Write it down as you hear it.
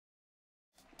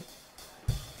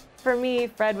For me,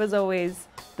 Fred was always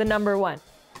the #1.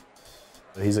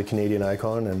 He's a Canadian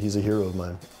icon and he's a hero of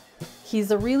mine. He's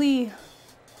a really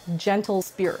gentle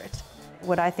spirit.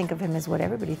 What I think of him is what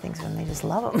everybody thinks when they just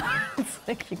love him. It's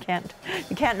like you can't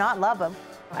not love him.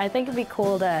 I think it'd be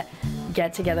cool to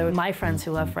get together with my friends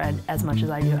who love Fred as much as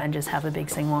I do and just have a big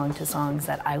sing-along to songs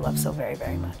that I love so very,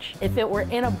 very much. If it were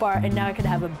in a bar and now I could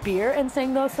have a beer and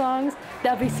sing those songs,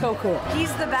 that'd be so cool.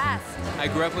 He's the best. I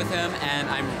grew up with him, and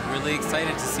I'm really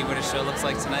excited to see what his show looks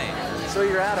like tonight. So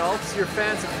you're adults, you're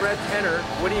fans of Fred Penner.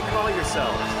 What do you call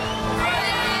yourselves?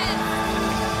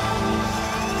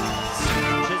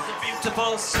 She's a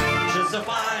beautiful, she's a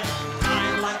fine.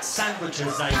 I like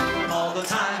sandwiches, I eat them all the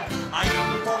time. I eat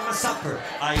them for my supper,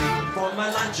 I eat them for my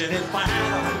lunch, and if I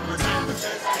had 100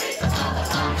 sandwiches, I eat them all the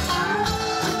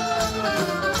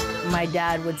time. My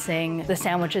dad would sing the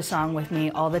Sandwiches song with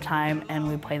me all the time, and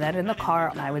we'd play that in the car,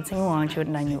 and I would sing along to it,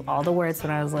 and I knew all the words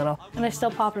when I was little, and I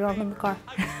still pop it on in the car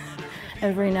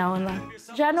every now and then.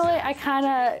 Generally, I kind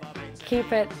of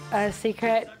keep it a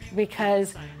secret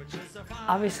because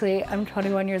obviously, I'm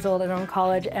 21 years old and I'm in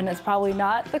college, and it's probably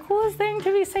not the coolest thing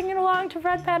to be singing along to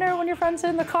Fred Penner when your friends are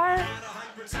in the car.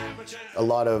 A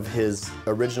lot of his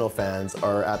original fans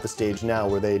are at the stage now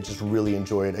where they just really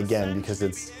enjoy it again because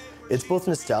it's both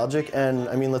nostalgic and,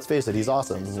 I mean, let's face it, he's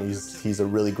awesome. He's a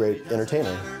really great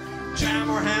entertainer.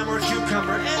 Jam or ham or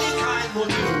cucumber, any kind will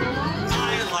do.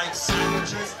 I like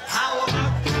sandwiches. How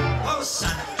about those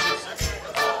sandwiches?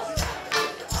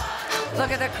 Look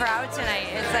at the crowd tonight.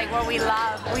 It's like what we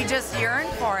love. We just yearn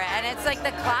for it. And it's like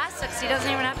the classics. He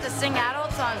doesn't even have to sing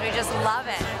adult songs. We just love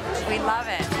it. We love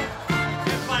it.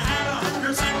 If I had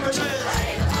 100 sandwiches.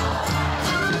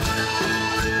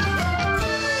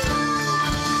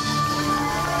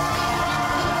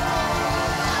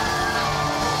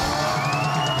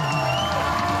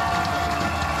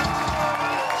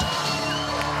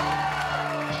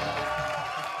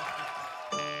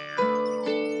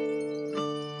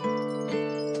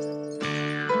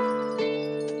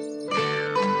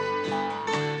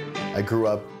 I grew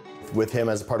up with him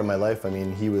as a part of my life. I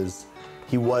mean, he was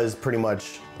pretty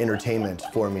much entertainment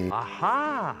for me.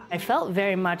 Aha! I felt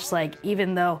very much like,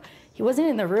 even though he wasn't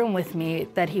in the room with me,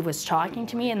 that he was talking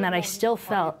to me, and that I still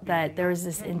felt that there was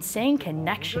this insane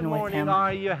connection with him.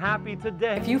 Are you happy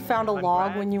today? If you found a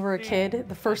log when you were a kid,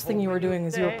 the first thing you were doing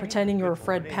is you were pretending you were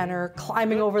Fred Penner,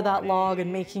 climbing over that log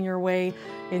and making your way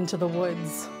into the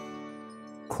woods.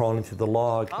 Crawling through the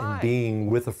log and being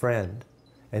with a friend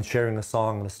and sharing a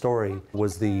song and a story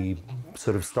was the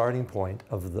sort of starting point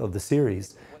of the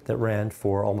series that ran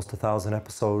for almost 1,000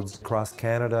 episodes across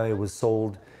Canada. It was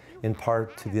sold in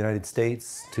part to the United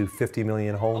States, to 50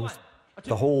 million homes.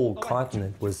 The whole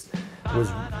continent was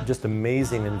just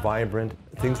amazing and vibrant.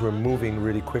 Things were moving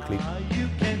really quickly. You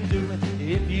can do it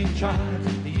if you try.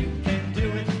 You can do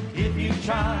it if you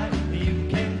try. You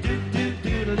can do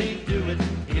it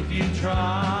if you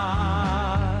try.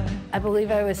 I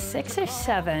believe I was 6 or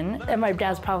 7, and my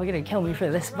dad's probably gonna kill me for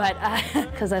this, but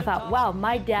because I thought, wow,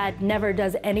 my dad never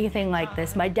does anything like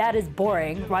this. My dad is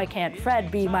boring. Why can't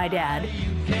Fred be my dad?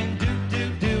 You can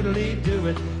do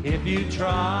it if you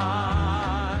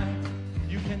try.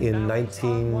 In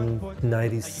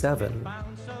 1997,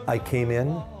 I came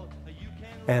in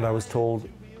and I was told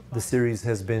the series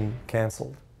has been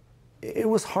canceled. It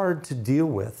was hard to deal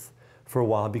with for a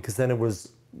while because then it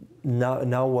was,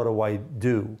 now what do I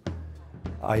do?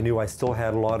 I knew I still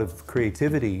had a lot of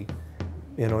creativity,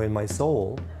 in my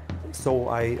soul. So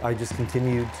I just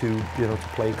continued to, to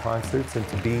play concerts and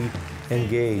to be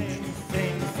engaged.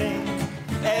 Sing, sing,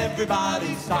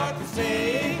 everybody start to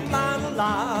sing, la la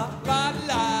la, la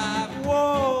la,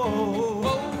 whoa, whoa,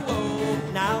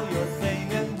 whoa. Now you're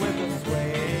singing with a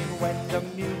swing. When the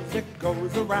music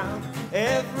goes around,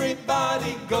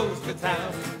 everybody goes to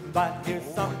town. But here's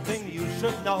something you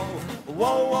should know.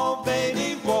 Whoa, whoa,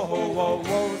 baby, whoa, whoa,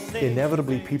 whoa. Sing.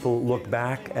 Inevitably, people look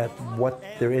back at what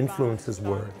their influences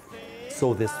were.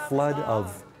 So this flood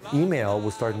of email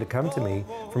was starting to come to me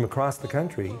from across the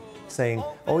country saying,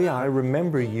 oh yeah, I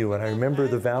remember you and I remember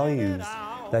the values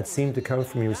that seemed to come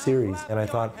from your series. And I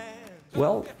thought,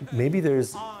 well, maybe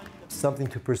there's something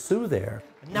to pursue there.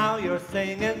 Now you're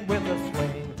singing with a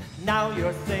swing. Now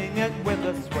you're singing with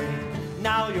a swing.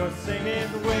 Now you're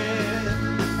singing with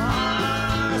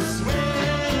a swing.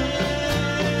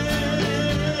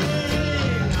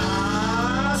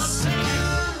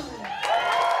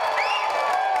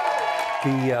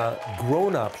 The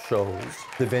grown-up shows,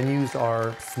 the venues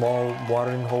are small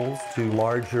watering holes to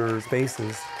larger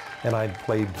spaces, and I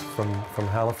played from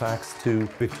Halifax to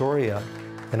Victoria,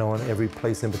 and every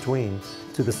place in between,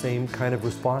 to the same kind of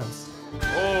response.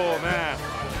 Oh man,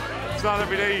 It's not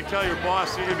every day you tell your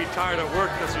boss you're going to be tired at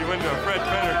work because you went to a Fred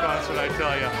Penner concert, I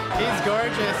tell you. He's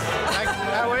gorgeous.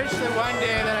 I wish that one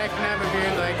day that I can have a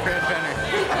beard like Fred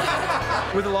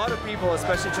Penner. With a lot of people,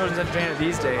 especially children's entertainment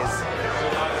these days,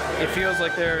 it feels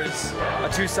like there's a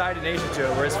two-sided nature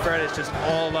to it, whereas Fred is just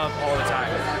all love all the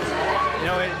time. You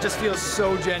know, it just feels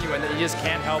so genuine that you just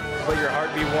can't help but your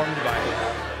heart be warmed by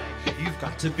it. You've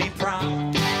got to be proud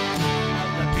of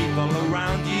the people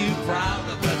around you, proud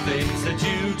of the things that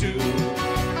you do,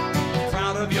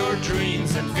 proud of your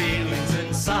dreams and feelings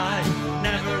inside,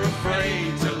 never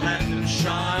afraid to let them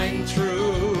shine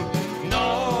through.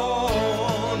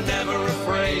 No, never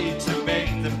afraid to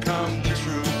make them come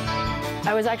true.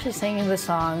 I was actually singing the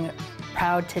song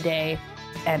Proud today,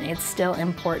 and it's still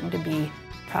important to be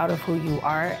proud of who you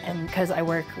are, and because I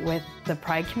work with the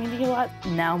Pride community a lot,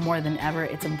 now more than ever,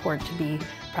 it's important to be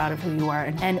proud of who you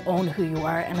are and own who you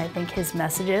are, and I think his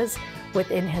messages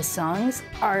within his songs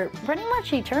are pretty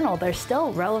much eternal. They're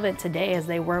still relevant today as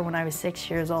they were when I was 6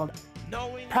 years old.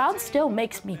 Proud still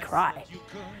makes me cry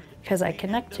because I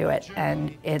connect to it,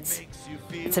 and it's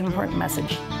an important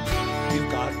message.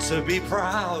 You've got to be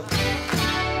proud.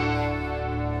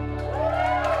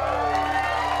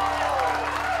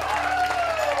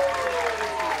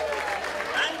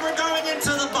 To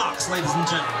the box, ladies and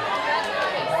gentlemen.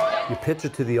 You pitch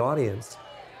it to the audience.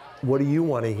 What do you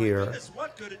want to hear?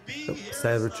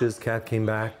 Sandwiches, Cat Came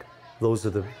Back. Those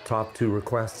are the top 2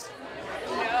 requests.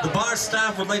 The bar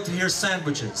staff would like to hear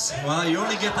sandwiches. Well, you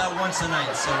only get that once a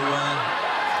night, so.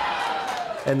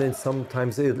 And then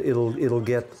sometimes it'll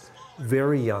get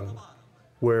very young,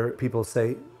 where people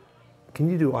say, "Can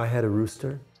you do I Had a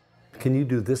Rooster? Can you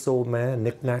do This Old Man,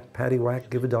 Knick Knack,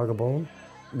 Paddywhack, Give a Dog a Bone?"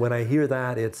 When I hear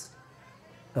that, it's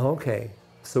okay.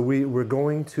 So we're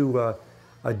going to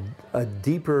a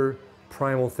deeper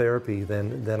primal therapy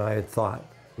than I had thought.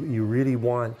 You really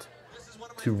want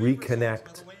to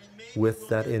reconnect with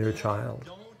that inner child.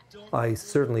 I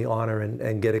certainly honor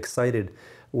and get excited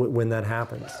when that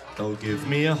happens. Oh, give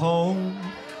me a home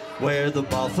where the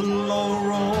buffalo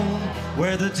roam,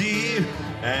 where the deer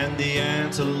and the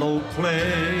antelope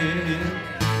play,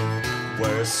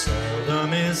 where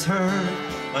seldom is heard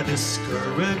a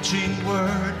discouraging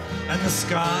word, and the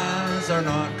skies are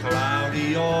not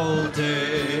cloudy all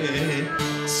day.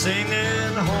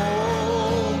 Singing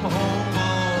home, home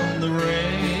on the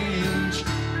range,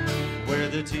 where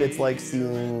the It's like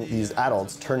seeing these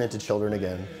adults turn into children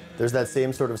again. There's that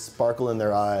same sort of sparkle in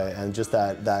their eye and just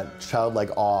that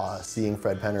childlike awe seeing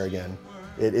Fred Penner again.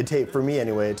 For me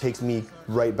anyway, it takes me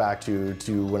right back to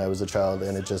when I was a child,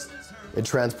 and it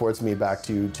transports me back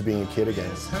to being a kid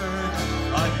again.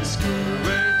 A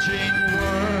discouraging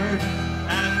word,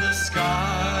 and the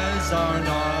skies are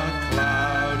not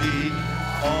cloudy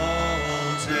all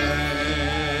day.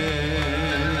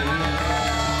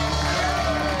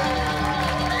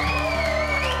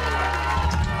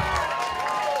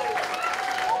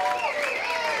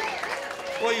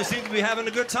 Well, you seem to be having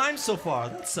a good time so far.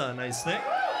 That's a nice thing.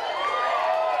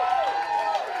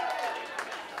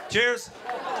 Cheers.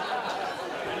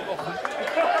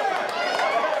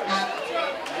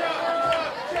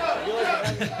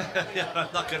 Yeah, I'm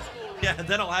not gonna. Yeah,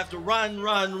 then I'll have to run.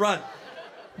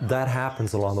 That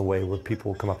happens along the way where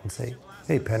people will come up and say,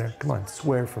 "Hey, Penner, come on,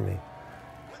 swear for me."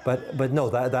 But no,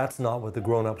 that's not what the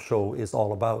grown-up show is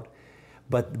all about.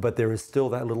 But there is still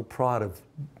that little prod of,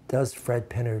 does Fred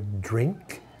Penner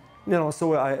drink? You know,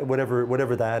 so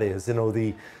whatever that is, you know,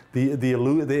 they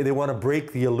want to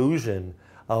break the illusion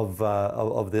of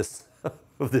this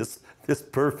this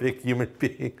perfect human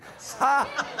being.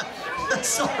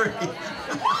 Sorry.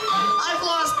 I've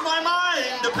lost my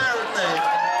mind, apparently.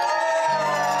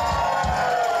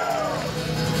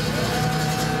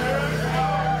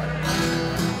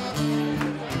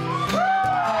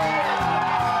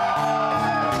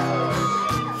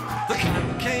 The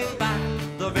cat came back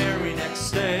the very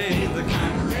next day. The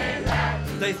cat came back.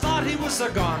 They thought he was a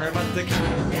goner, but the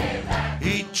cat came back.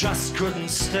 He just couldn't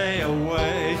stay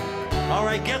away. All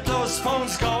right, get those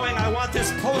phones going. I want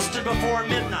this posted before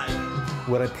midnight.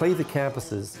 When I play the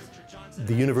campuses,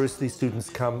 the university students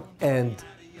come and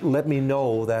let me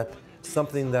know that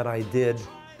something that I did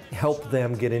helped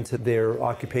them get into their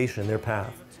occupation, their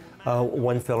path.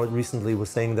 One fellow recently was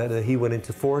saying that he went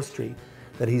into forestry,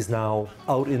 that he's now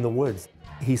out in the woods.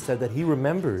 He said that he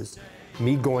remembers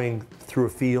me going through a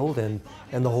field and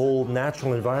the whole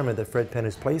natural environment that Fred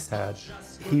Penner's place had.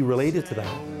 He related to that.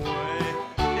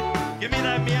 Give me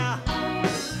that meow.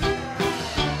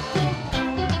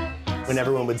 When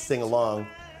everyone would sing along,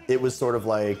 it was sort of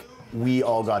like we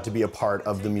all got to be a part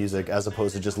of the music as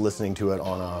opposed to just listening to it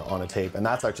on a tape. And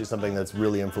that's actually something that's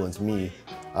really influenced me.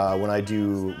 When I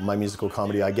do my musical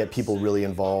comedy, I get people really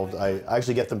involved. I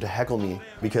actually get them to heckle me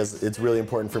because it's really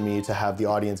important for me to have the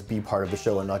audience be part of the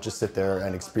show and not just sit there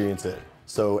and experience it.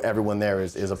 So everyone there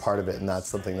is a part of it, and that's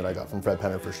something that I got from Fred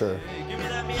Penner for sure.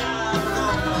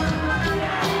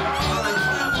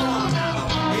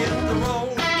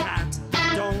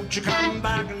 Don't you come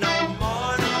back no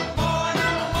more, no more,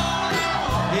 no more.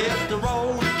 Hit the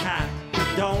road, cat.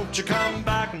 Don't you come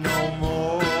back no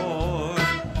more.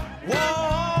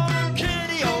 Whoa,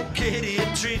 kitty, oh kitty, you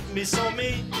treat me so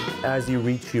mean. As you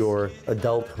reach your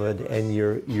adulthood and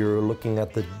you're looking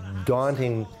at the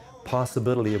daunting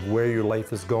possibility of where your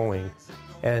life is going,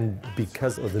 and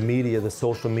because of the media, the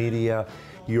social media,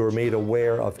 you're made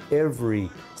aware of every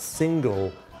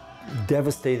single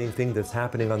devastating thing that's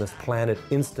happening on this planet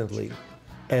instantly.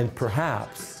 And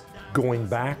perhaps going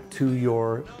back to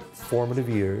your formative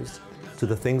years, to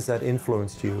the things that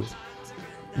influenced you,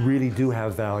 really do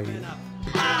have value.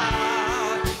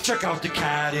 Check out the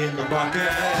cat in the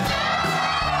bucket.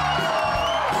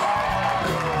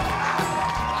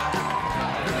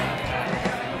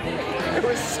 It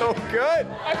was so good.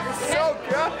 It was so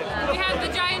good. We had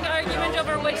the giant argument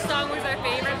over which song was our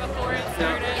favorite before it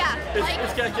started. Yeah,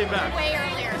 this cat came back. Way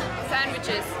earlier.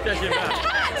 Sandwiches. Cat came back.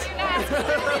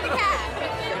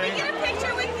 Can we get a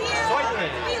picture with you? Certainly.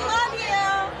 We love you.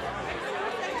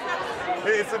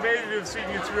 It's amazing to have seen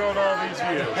you throughout all these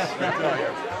years. I tell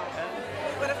you.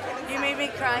 You made me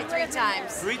cry 3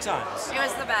 times. 3 times? It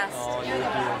was the best. Oh, You're the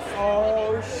best.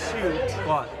 Oh shoot!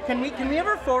 What? Can we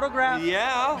ever photograph?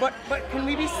 Yeah. But can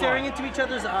we be staring into each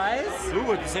other's eyes?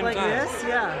 Ooh, at the same like time. Like this?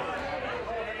 Yeah.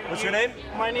 What's your name?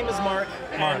 My name is Mark.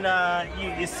 Mark. And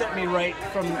you set me right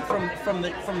from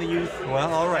the youth.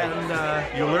 Well, all right.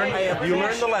 And you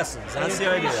learn the lessons. That's the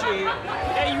idea.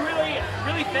 Yeah, you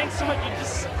really thanks so much. You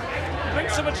bring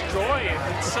so much joy.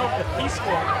 It's so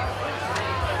peaceful.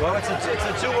 Well, it's a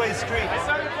two-way street. I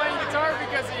started playing guitar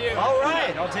because of you. All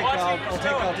right, I'll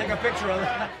take a picture of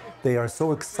that. They are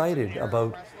so excited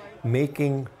about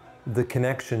making the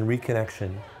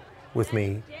reconnection with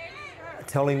me,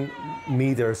 telling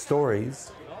me their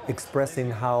stories, expressing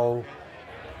how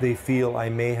they feel I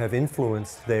may have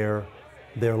influenced their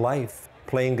life,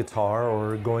 playing guitar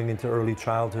or going into early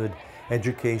childhood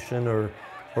education or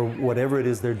whatever it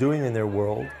is they're doing in their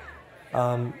world,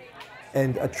 and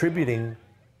attributing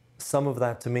some of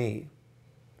that to me.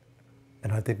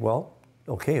 And I think, well,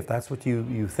 okay, if that's what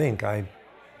you think, I'm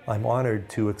honored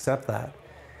to accept that.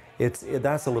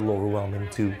 That's a little overwhelming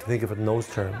to think of it in those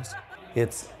terms.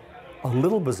 It's a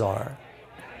little bizarre,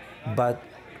 but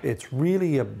it's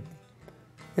really a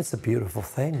beautiful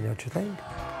thing, don't you think?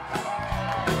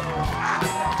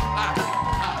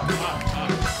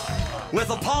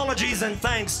 With apologies and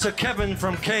thanks to Kevin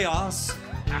from Chaos,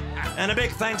 and a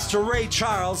big thanks to Ray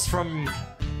Charles from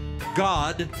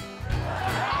God.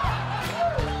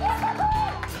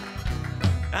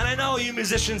 And I know you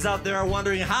musicians out there are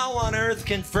wondering, how on earth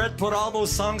can Fred put all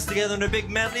those songs together in a big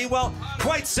medley? Well,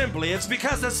 quite simply, it's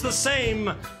because it's the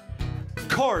same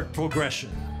chord progression.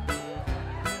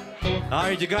 All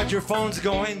right, you got your phones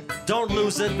going? Don't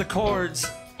lose it. The chords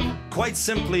quite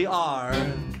simply are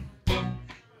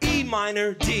E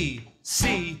minor, D,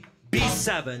 C,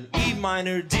 B7, E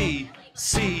minor, D,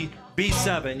 C,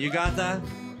 B7. You got that?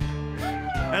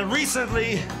 And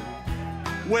recently,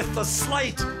 with a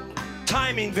slight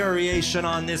timing variation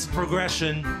on this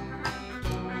progression,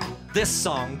 this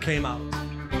song came out.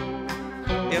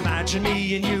 Imagine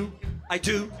me and you, I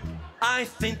do. I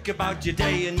think about you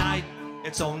day and night.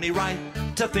 It's only right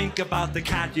to think about the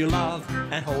cat you love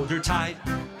and hold her tight,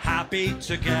 happy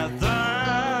together.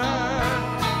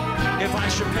 If I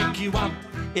should pick you up,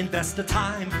 invest the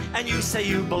time, and you say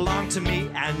you belong to me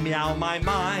and meow my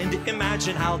mind,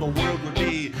 imagine how the world would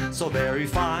be so very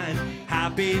fine,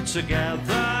 happy together.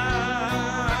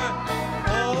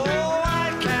 Oh,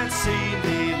 I can't see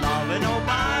me loving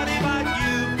nobody but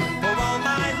you for all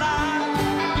my life.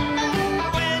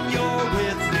 When you're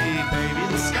with me, baby,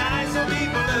 the skies will be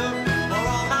blue for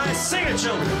all my singing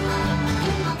children.